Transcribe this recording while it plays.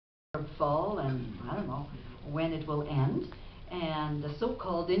fall, and I don't know when it will end. And the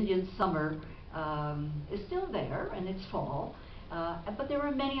so-called Indian summer is still there, and it's fall. But there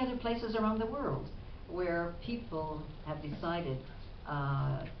are many other places around the world where people have decided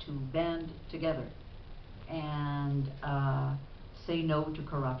to band together and say no to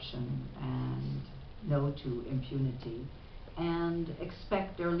corruption and no to impunity and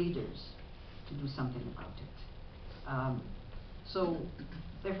expect their leaders to do something about it. So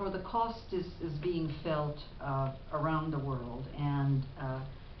therefore the cost is being felt around the world, and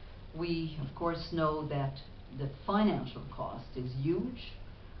we of course know that the financial cost is huge,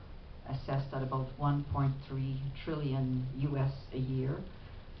 assessed at about 1.3 trillion US a year,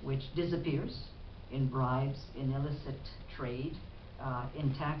 which disappears in bribes, in illicit trade,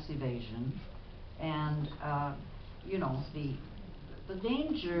 in tax evasion. And you know, the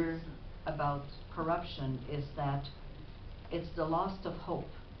danger about corruption is that it's the loss of hope.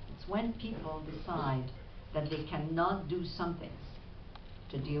 It's when people decide that they cannot do something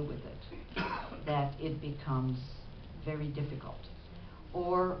to deal with it that it becomes very difficult.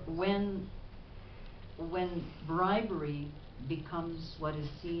 Or when bribery becomes what is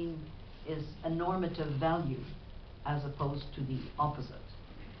seen as a normative value as opposed to the opposite.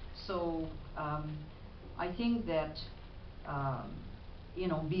 So I think that you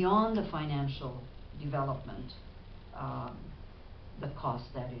know, beyond the financial development, the cost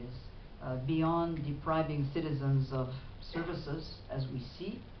that is, beyond depriving citizens of services as we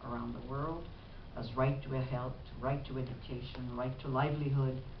see around the world, as right to a health, right to education, right to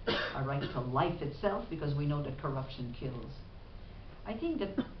livelihood, a right to life itself, because we know that corruption kills. I think that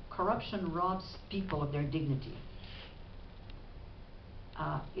corruption robs people of their dignity.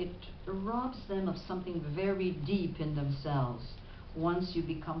 It robs them of something very deep in themselves once you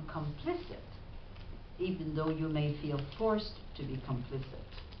become complicit, even though you may feel forced to be complicit.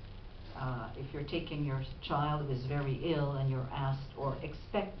 If you're taking your child who is very ill and you're asked or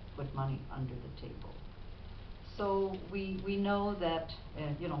expect to put money under the table. So we know that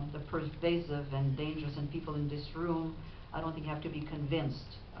you know, the pervasive and dangerous, and people in this room I don't think have to be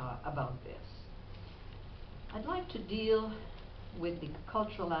convinced about this. I'd like to deal with the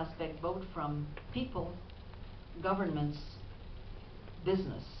cultural aspect both from people, governments,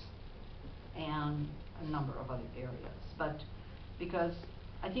 business, and a number of other areas. But because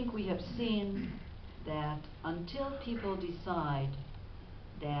I think we have seen that until people decide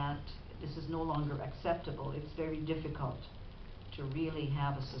that this is no longer acceptable, it's very difficult to really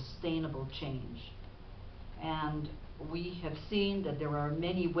have a sustainable change. And we have seen that there are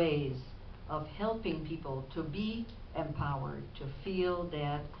many ways of helping people to be empowered, to feel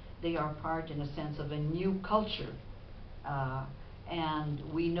that they are part, in a sense, of a new culture. And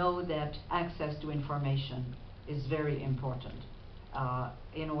we know that access to information is very important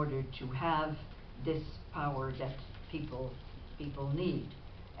in order to have this power that people need.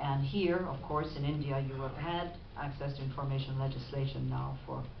 And here, of course, in India, you have had access to information legislation now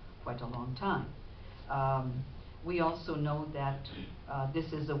for quite a long time. We also know that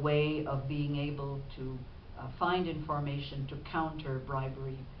this is a way of being able to find information to counter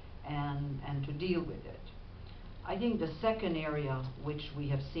bribery and to deal with it. I think the second area which we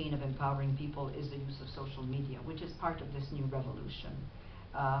have seen of empowering people is the use of social media, which is part of this new revolution,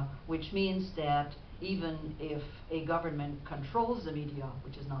 which means that even if a government controls the media,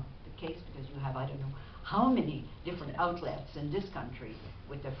 which is not the case because you have I don't know how many different outlets in this country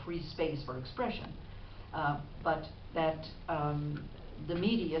with a free space for expression, but that the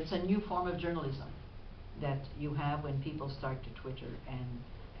media, it's a new form of journalism that you have when people start to Twitter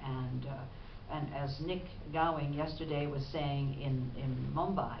and as Nick Gowing yesterday was saying in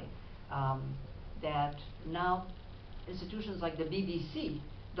Mumbai, that now institutions like the BBC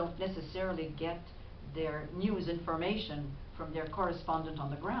don't necessarily get their news information from their correspondent on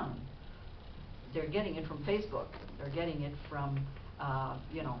the ground. They're getting it from Facebook. They're getting it from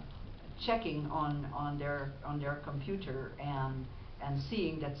you know, checking on their computer and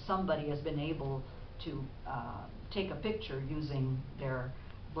seeing that somebody has been able to take a picture using their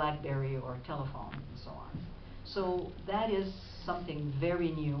BlackBerry or telephone and so on. So that is something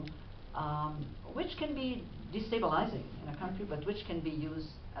very new, which can be destabilizing in a country, but which can be used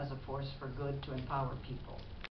as a force for good to empower people.